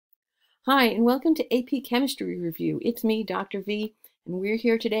Hi, and welcome to AP Chemistry Review. It's me, Dr. V, and we're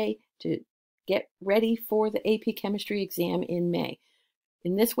here today to get ready for the AP Chemistry exam in May.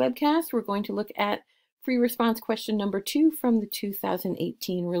 In this webcast, we're going to look at free response question number 2 from the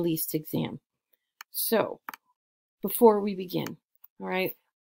 2018 released exam. So, before we begin, all right,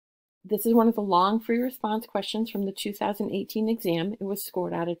 this is one of the long free response questions from the 2018 exam. It was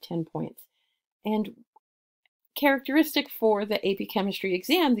scored out of 10 points. And characteristic for the AP Chemistry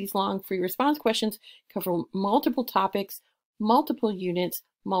exam, these long free response questions cover multiple topics, multiple units,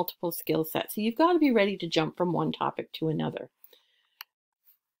 multiple skill sets. So you've got to be ready to jump from one topic to another.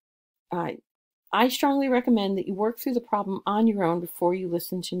 I strongly recommend that you work through the problem on your own before you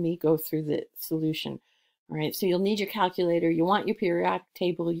listen to me go through the solution. All right, so you'll need your calculator, you want your periodic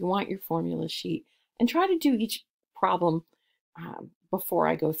table, you want your formula sheet, and try to do each problem before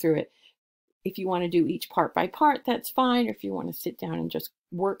I go through it. If you want to do each part by part, that's fine. Or if you want to sit down and just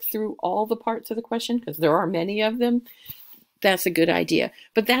work through all the parts of the question, because there are many of them, that's a good idea.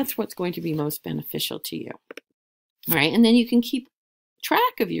 But that's what's going to be most beneficial to you. All right, and then you can keep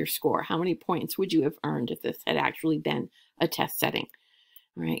track of your score. How many points would you have earned if this had actually been a test setting?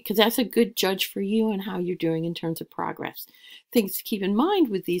 All right, because that's a good judge for you and how you're doing in terms of progress. Things to keep in mind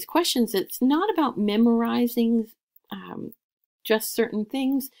with these questions, it's not about memorizing just certain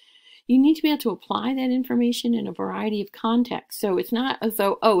things. You need to be able to apply that information in a variety of contexts. So it's not as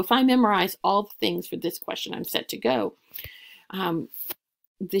though, oh, if I memorize all the things for this question, I'm set to go.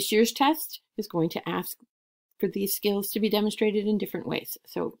 This year's test is going to ask for these skills to be demonstrated in different ways.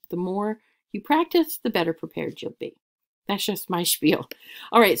 So the more you practice, the better prepared you'll be. That's just my spiel.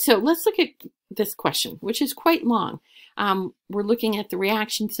 All right, so let's look at this question, which is quite long. We're looking at the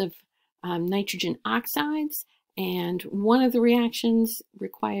reactions of nitrogen oxides. And one of the reactions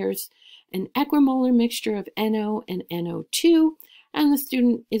requires an equimolar mixture of NO and NO2, and the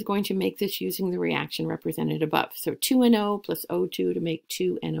student is going to make this using the reaction represented above. So 2NO plus O2 to make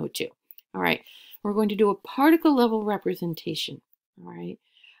 2NO2. All right, we're going to do a particle level representation, all right,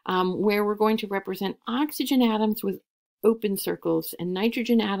 where we're going to represent oxygen atoms with open circles and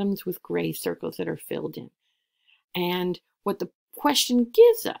nitrogen atoms with gray circles that are filled in. And what the question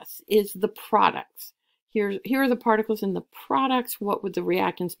gives us is the products. Here are the particles in the products. What would the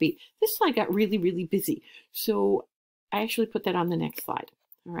reactants be? This slide got really, really busy. So I actually put that on the next slide.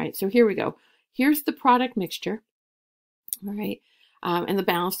 All right, so here we go. Here's the product mixture, all right, and the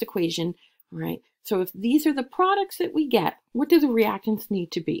balanced equation, all right. So if these are the products that we get, what do the reactants need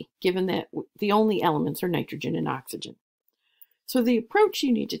to be, given that the only elements are nitrogen and oxygen? So the approach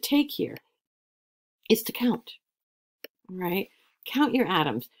you need to take here is to count, all right? Count your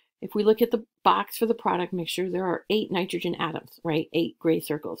atoms. If we look at the box for the product mixture, there are 8 nitrogen atoms, right? 8 gray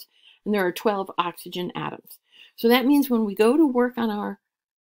circles. And there are 12 oxygen atoms. So that means when we go to work on our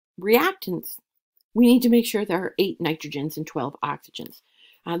reactants, we need to make sure there are 8 nitrogens and 12 oxygens.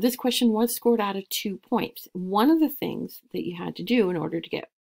 This question was scored out of 2 points. One of the things that you had to do in order to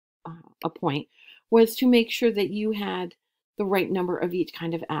get a point was to make sure that you had the right number of each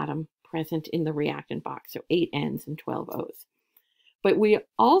kind of atom present in the reactant box. So 8 N's and 12 O's. But we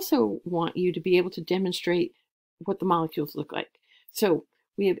also want you to be able to demonstrate what the molecules look like. So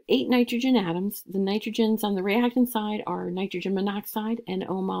we have 8 nitrogen atoms. The nitrogens on the reactant side are nitrogen monoxide,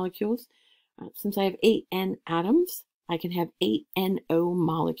 NO molecules. Since I have 8 N atoms, I can have 8 NO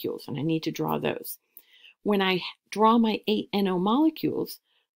molecules, and I need to draw those. When I draw my 8 NO molecules,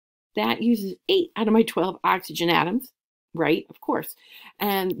 that uses 8 out of my 12 oxygen atoms. Right, of course.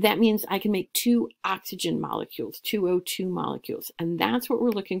 And that means I can make 2 oxygen molecules, 2 O2 molecules. And that's what we're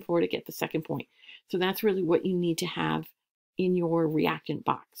looking for to get the second point. So that's really what you need to have in your reactant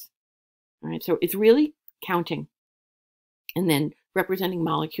box. All right, so it's really counting and then representing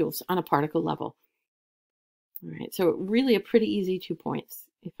molecules on a particle level. All right, so really a pretty easy 2 points,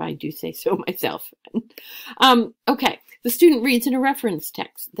 if I do say so myself. Okay, the student reads in a reference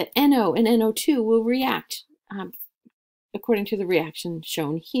text that NO and NO2 will react according to the reaction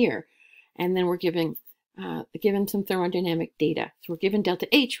shown here. And then we're given some thermodynamic data. So we're given delta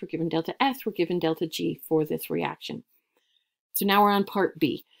H, we're given delta S, we're given delta G for this reaction. So now we're on part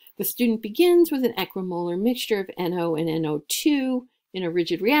B. The student begins with an equimolar mixture of NO and NO2 in a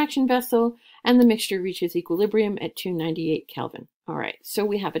rigid reaction vessel, and the mixture reaches equilibrium at 298 Kelvin. All right, so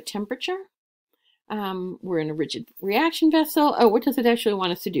we have a temperature. We're in a rigid reaction vessel. Oh, what does it actually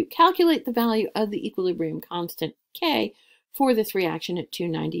want us to do? Calculate the value of the equilibrium constant K for this reaction at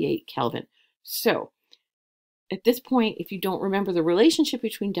 298 Kelvin. So at this point, if you don't remember the relationship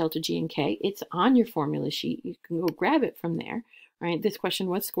between delta G and K, it's on your formula sheet. You can go grab it from there. Right? This question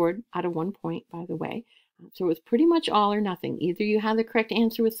was scored out of 1 point, by the way. So it's pretty much all or nothing. Either you have the correct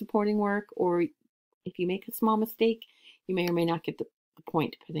answer with supporting work, or if you make a small mistake, you may or may not get the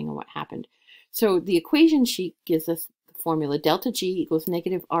point depending on what happened. So the equation sheet gives us the formula delta G equals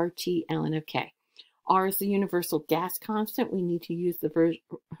negative RT ln of K. R is the universal gas constant. We need to use the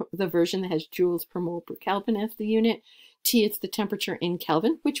version that has joules per mole per Kelvin as the unit. T is the temperature in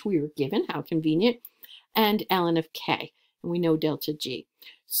Kelvin, which we were given, how convenient, and ln of K, and we know delta G.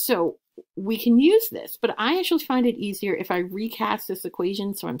 So we can use this, but I actually find it easier if I recast this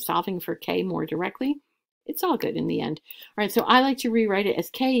equation so I'm solving for K more directly. It's all good in the end. All right, so I like to rewrite it as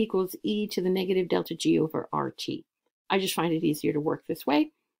K equals e to the negative delta G over RT. I just find it easier to work this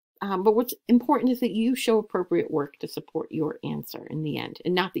way. But what's important is that you show appropriate work to support your answer in the end,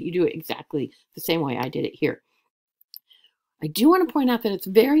 and not that you do it exactly the same way I did it here. I do want to point out that it's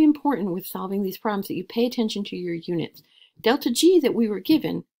very important with solving these problems that you pay attention to your units. Delta G that we were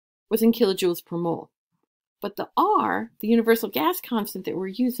given was in kilojoules per mole. But the R, the universal gas constant that we're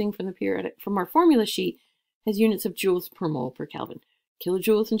using from our formula sheet, has units of joules per mole per Kelvin.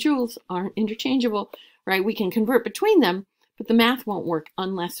 Kilojoules and joules aren't interchangeable, right? We can convert between them, but the math won't work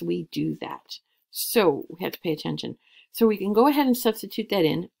unless we do that. So we have to pay attention. So we can go ahead and substitute that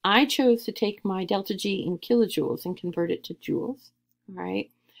in. I chose to take my delta G in kilojoules and convert it to joules, all right?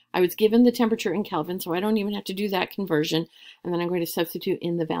 I was given the temperature in Kelvin, so I don't even have to do that conversion. And then I'm going to substitute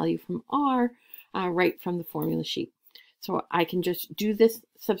in the value from R right from the formula sheet. So I can just do this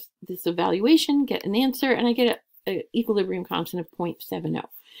evaluation, get an answer, and I get an equilibrium constant of 0.70.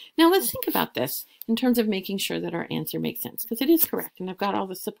 Now let's think about this in terms of making sure that our answer makes sense, because it is correct, and I've got all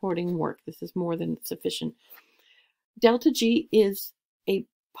the supporting work. This is more than sufficient. Delta G is a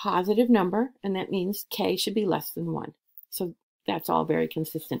positive number, and that means K should be less than 1. So that's all very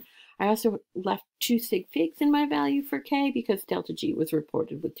consistent. I also left 2 sig figs in my value for K because delta G was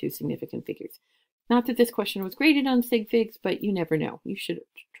reported with 2 significant figures. Not that this question was graded on sig figs, but you never know. You should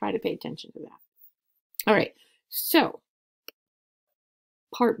try to pay attention to that. All right, so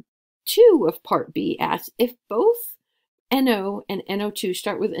part 2 of part B asks if both NO and NO2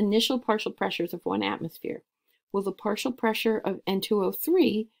 start with initial partial pressures of 1 atmosphere, will the partial pressure of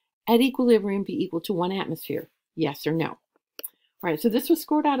N2O3 at equilibrium be equal to 1 atmosphere? Yes or no? All right, so this was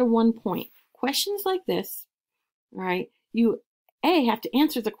scored out of 1 point. Questions like this, all right, you have to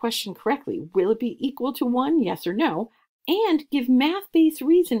answer the question correctly. Will it be equal to 1? Yes or no? And give math-based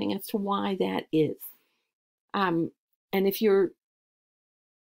reasoning as to why that is. And if your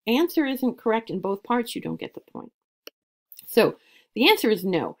answer isn't correct in both parts, you don't get the point. So the answer is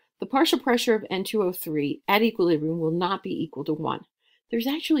no. The partial pressure of N2O3 at equilibrium will not be equal to 1. There's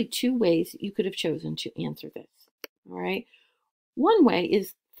actually 2 ways you could have chosen to answer this. All right. One way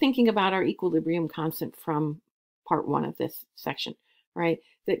is thinking about our equilibrium constant from part 1 of this section, right?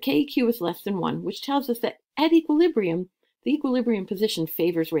 That KEQ is less than 1, which tells us that at equilibrium, the equilibrium position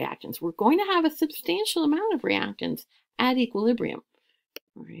favors reactants. We're going to have a substantial amount of reactants at equilibrium,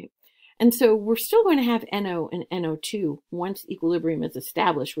 all right? And so we're still going to have NO and NO2 once equilibrium is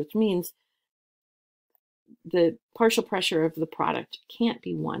established, which means the partial pressure of the product can't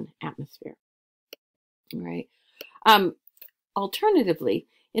be 1 atmosphere, all right? Alternatively,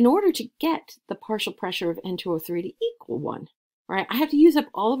 in order to get the partial pressure of N2O3 to equal 1, right, I have to use up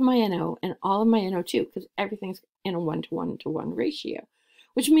all of my NO and all of my NO2 because everything's in a 1-to-1-to-1 ratio,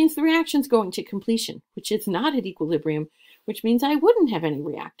 which means the reaction's going to completion, which is not at equilibrium, which means I wouldn't have any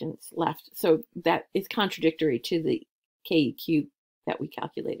reactants left. So that is contradictory to the KEQ that we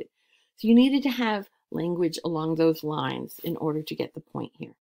calculated. So you needed to have language along those lines in order to get the point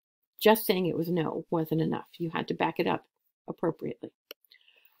here. Just saying it was no wasn't enough. You had to back it up appropriately.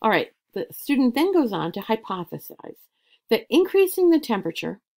 All right, the student then goes on to hypothesize that increasing the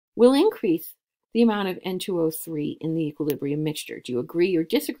temperature will increase the amount of N2O3 in the equilibrium mixture. Do you agree or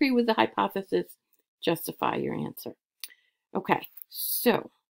disagree with the hypothesis? Justify your answer. Okay,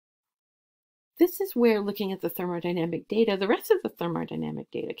 so this is where looking at the thermodynamic data, the rest of the thermodynamic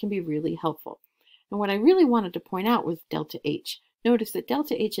data can be really helpful. And what I really wanted to point out was delta H. Notice that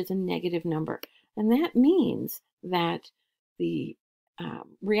delta H is a negative number, and that means that the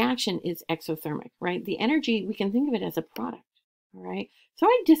reaction is exothermic, right? The energy, we can think of it as a product, all right? So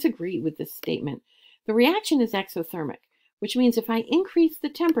I disagree with this statement. The reaction is exothermic, which means if I increase the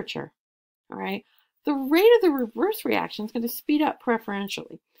temperature, all right, the rate of the reverse reaction is going to speed up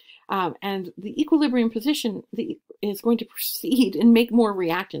preferentially. And the equilibrium position is going to proceed and make more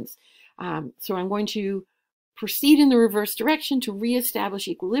reactants. So I'm going to proceed in the reverse direction to reestablish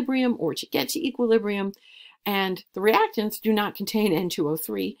equilibrium or to get to equilibrium. And the reactants do not contain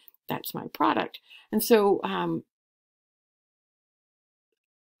N2O3. That's my product. And so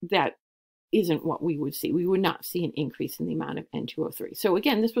that isn't what we would see. We would not see an increase in the amount of N2O3. So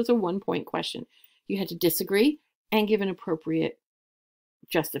again, this was a 1-point question. You had to disagree and give an appropriate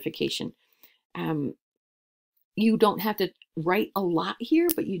justification. You don't have to write a lot here,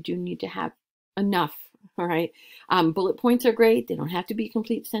 but you do need to have enough, all right? Bullet points are great. They don't have to be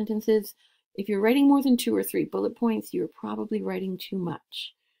complete sentences. If you're writing more than 2 or 3 bullet points, you're probably writing too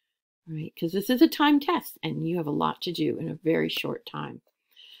much, all right? Because this is a time test and you have a lot to do in a very short time.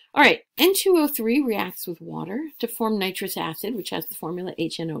 All right, N2O3 reacts with water to form nitrous acid, which has the formula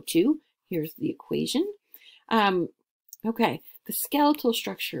HNO2. Here's the equation. Okay, the skeletal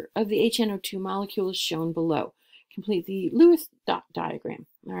structure of the HNO2 molecule is shown below. Complete the Lewis dot diagram,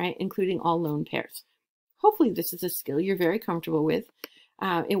 all right, including all lone pairs. Hopefully this is a skill you're very comfortable with.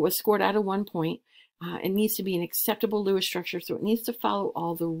 It was scored out of 1 point. It needs to be an acceptable Lewis structure, so it needs to follow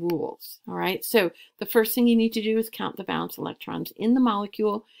all the rules, all right? So the first thing you need to do is count the valence electrons in the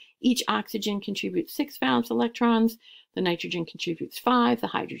molecule. Each oxygen contributes 6 valence electrons. The nitrogen contributes 5. The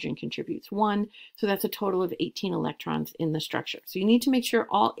hydrogen contributes 1. So that's a total of 18 electrons in the structure. So you need to make sure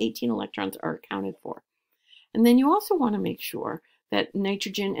all 18 electrons are accounted for. And then you also want to make sure that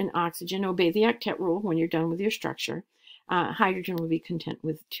nitrogen and oxygen obey the octet rule when you're done with your structure. Hydrogen will be content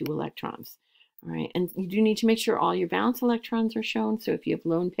with 2 electrons. All right, and you do need to make sure all your valence electrons are shown. So if you have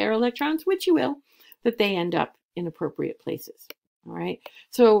lone pair electrons, which you will, that they end up in appropriate places. All right,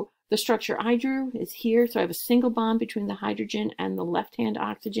 so the structure I drew is here. So I have a single bond between the hydrogen and the left-hand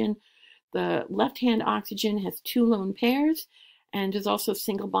oxygen. The left-hand oxygen has 2 lone pairs and is also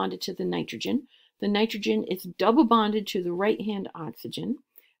single bonded to the nitrogen. The nitrogen is double bonded to the right-hand oxygen,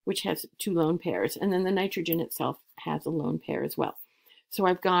 which has 2 lone pairs. And then the nitrogen itself has a lone pair as well. So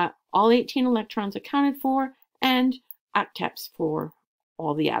I've got all 18 electrons accounted for and octets for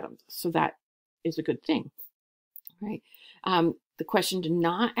all the atoms. So that is a good thing, right? The question did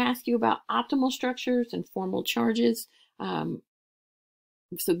not ask you about optimal structures and formal charges.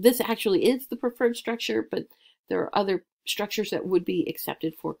 So this actually is the preferred structure, but there are other structures that would be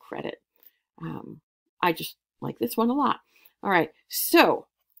accepted for credit. I just like this one a lot. All right, so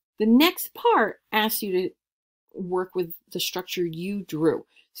the next part asks you to work with the structure you drew.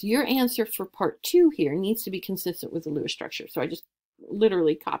 So your answer for part 2 here needs to be consistent with the Lewis structure. So I just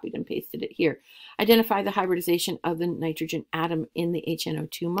literally copied and pasted it here. Identify the hybridization of the nitrogen atom in the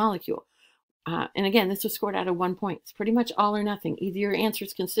HNO2 molecule. And again, this was scored out of 1 point. It's pretty much all or nothing. Either your answer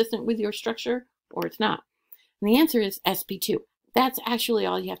is consistent with your structure or it's not. And the answer is sp2. That's actually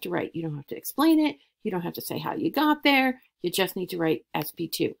all you have to write. You don't have to explain it. You don't have to say how you got there. You just need to write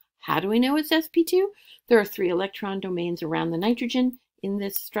sp2. How do we know it's sp2? There are 3 electron domains around the nitrogen in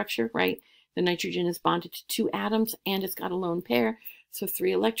this structure, right? The nitrogen is bonded to 2 atoms and it's got a lone pair. So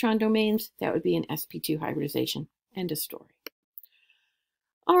 3 electron domains, that would be an sp2 hybridization. End of story.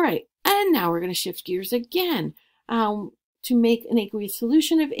 All right, and now we're going to shift gears again. To make an aqueous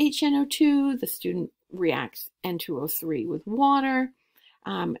solution of HNO2, the student reacts N2O3 with water.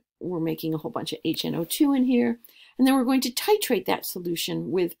 We're making a whole bunch of HNO2 in here. And then we're going to titrate that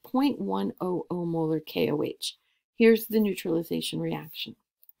solution with 0.100 molar KOH. Here's the neutralization reaction.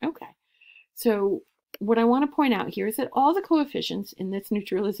 Okay, so what I want to point out here is that all the coefficients in this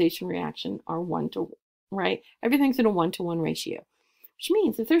neutralization reaction are 1 to 1, right? Everything's in a 1-to-1 ratio, which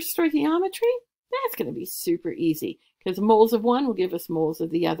means if there's stoichiometry, that's going to be super easy because moles of one will give us moles of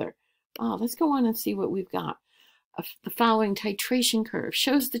the other. Let's go on and see what we've got. The following titration curve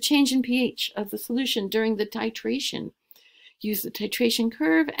shows the change in pH of the solution during the titration. Use the titration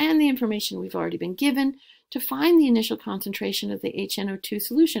curve and the information we've already been given to find the initial concentration of the HNO2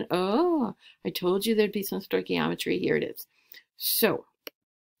 solution. Oh, I told you there'd be some stoichiometry. Here it is. So,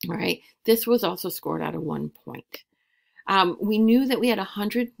 all right, this was also scored out of 1 point. We knew that we had a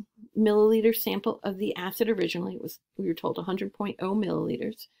 100 milliliter sample of the acid originally. We were told 100.0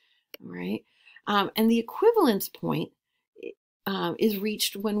 milliliters. All right. And the equivalence point is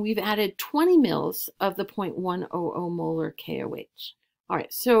reached when we've added 20 mils of the 0.100 molar KOH. All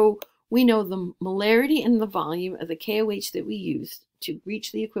right, so we know the molarity and the volume of the KOH that we used to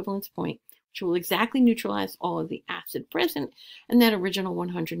reach the equivalence point, which will exactly neutralize all of the acid present in that original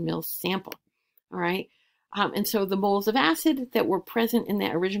 100 mil sample. All right, and so the moles of acid that were present in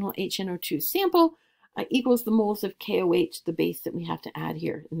that original HNO2 sample equals the moles of KOH, the base that we have to add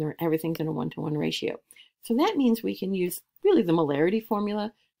here, and everything's in a 1-to-1 ratio. So that means we can use really the molarity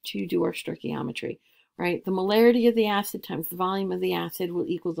formula to do our stoichiometry, right? The molarity of the acid times the volume of the acid will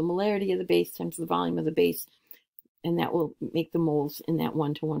equal the molarity of the base times the volume of the base, and that will make the moles in that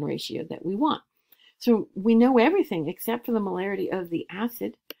 1-to-1 ratio that we want. So we know everything except for the molarity of the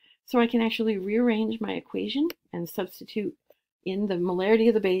acid, so I can actually rearrange my equation and substitute in the molarity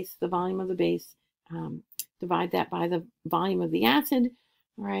of the base, the volume of the base, divide that by the volume of the acid,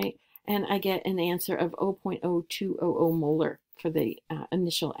 all right, and I get an answer of 0.0200 molar for the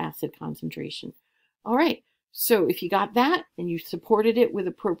initial acid concentration. All right, so if you got that and you supported it with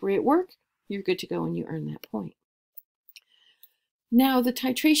appropriate work, you're good to go and you earn that point. Now the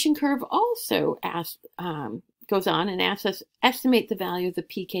titration curve also goes on and asks us estimate the value of the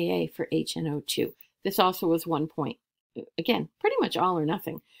pKa for HNO2. This also was 1 point. Again, pretty much all or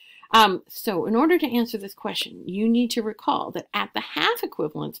nothing. So in order to answer this question, you need to recall that at the half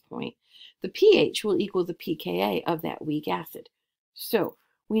equivalence point, the pH will equal the pKa of that weak acid. So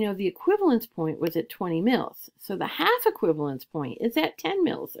we know the equivalence point was at 20 mils. So the half equivalence point is at 10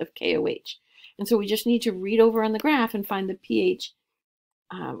 mils of KOH. And so we just need to read over on the graph and find the pH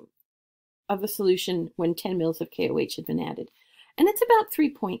of the solution when 10 mils of KOH had been added. And it's about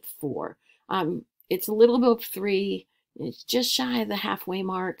 3.4. It's a little above 3. It's just shy of the halfway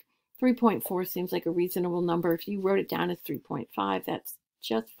mark. 3.4 seems like a reasonable number. If you wrote it down as 3.5, that's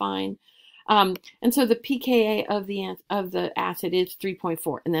just fine. And so the pKa of the acid is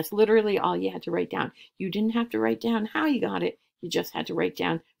 3.4, and that's literally all you had to write down. You didn't have to write down how you got it. You just had to write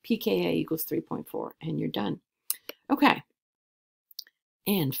down pKa equals 3.4, and you're done. Okay.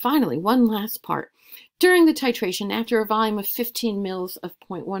 And finally, one last part. During the titration, after a volume of 15 mils of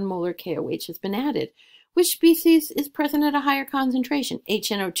 0.1 molar KOH has been added, which species is present at a higher concentration?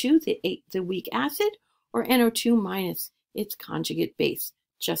 HNO2, the weak acid, or NO2 minus its conjugate base?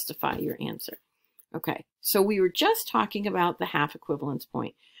 Justify your answer. Okay, so we were just talking about the half equivalence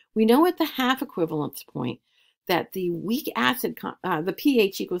point. We know at the half equivalence point that the weak acid, the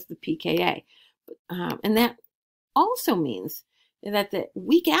pH equals the pKa. And that also means that the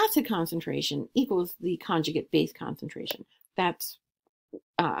weak acid concentration equals the conjugate base concentration. That's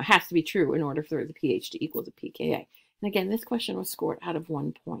has to be true in order for the pH to equal the pKa. And again, this question was scored out of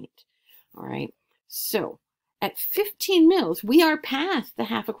 1 point. All right, so at 15 mils, we are past the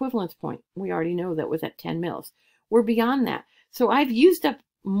half equivalence point. We already know that was at 10 mils. We're beyond that. So I've used up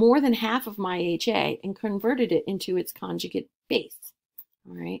more than half of my HA and converted it into its conjugate base.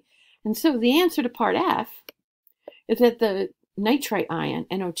 All right, and so the answer to part F is that the nitrite ion,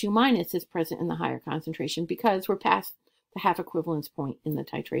 NO2 minus, is present in the higher concentration because we're past the half equivalence point in the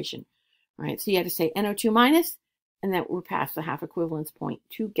titration. All right, so you have to say NO2 minus, and that we're past the half equivalence point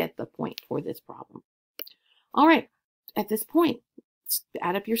to get the point for this problem. All right, at this point,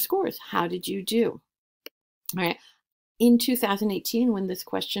 add up your scores. How did you do? All right, in 2018, when this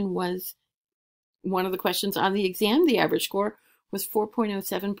question was one of the questions on the exam, the average score was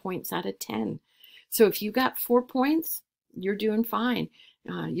 4.07 points out of 10. So if you got 4 points, you're doing fine.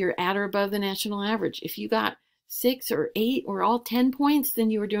 You're at or above the national average. If you got 6 or 8 or all 10 points, then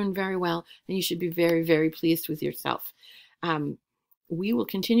you were doing very well, and you should be very, very pleased with yourself. We will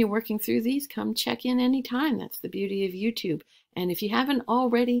continue working through these. Come check in anytime. That's the beauty of YouTube. And if you haven't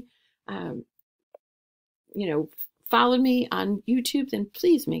already, followed me on YouTube, then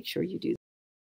please make sure you do.